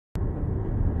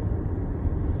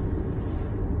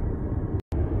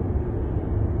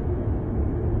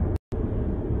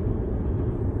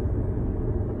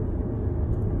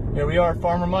Here we are at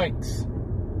Farmer Mike's.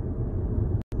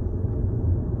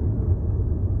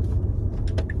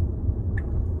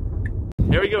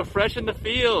 Here we go, fresh in the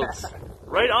fields.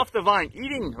 Right off the vine,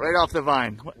 eating right off the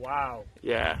vine. Wow.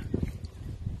 Yeah.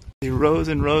 Rows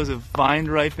and rows of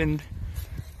vine-ripened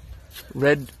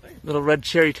little red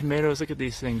cherry tomatoes. Look at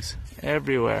these things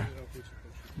everywhere.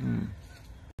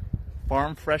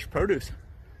 Farm fresh produce.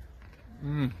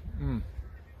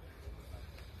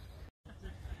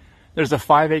 There's a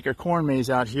 5-acre corn maze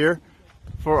out here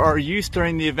for our use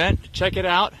during the event. Check it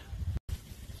out.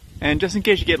 And just in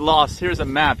case you get lost, here's a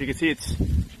map. You can see it's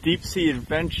Deep Sea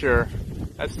Adventure.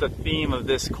 That's the theme of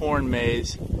this corn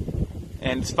maze.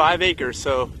 And it's 5 acres,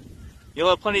 so you'll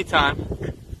have plenty of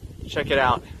time. Check it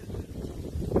out.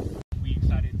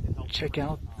 Check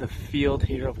out the field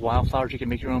here of wildflowers. You can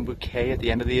make your own bouquet at the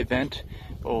end of the event.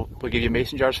 We'll give you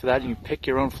mason jars for that. You can pick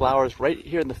your own flowers right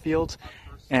here in the fields.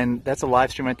 And that's a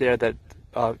live stream right there that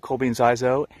Colby and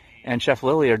Zizo and Chef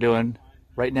Lily are doing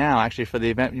right now, actually, for the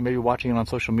event. You may be watching it on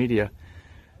social media.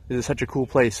 This is such a cool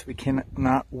place. We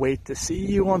cannot wait to see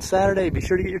you on Saturday. Be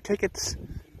sure to get your tickets.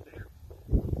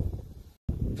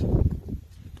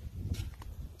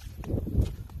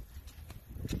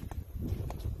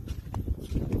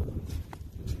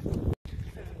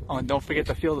 Oh, and don't forget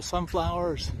to feel the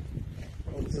sunflowers.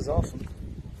 Oh, this is awesome.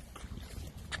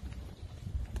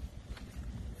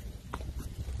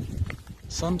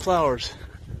 Sunflowers.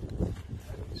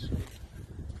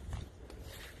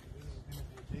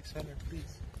 Big center,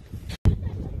 please.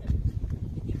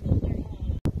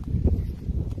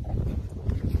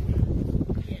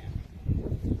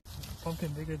 Pumpkin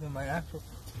bigger than my actual.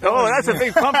 Oh, that's a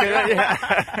big pumpkin.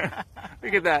 Yeah.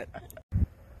 Look at that.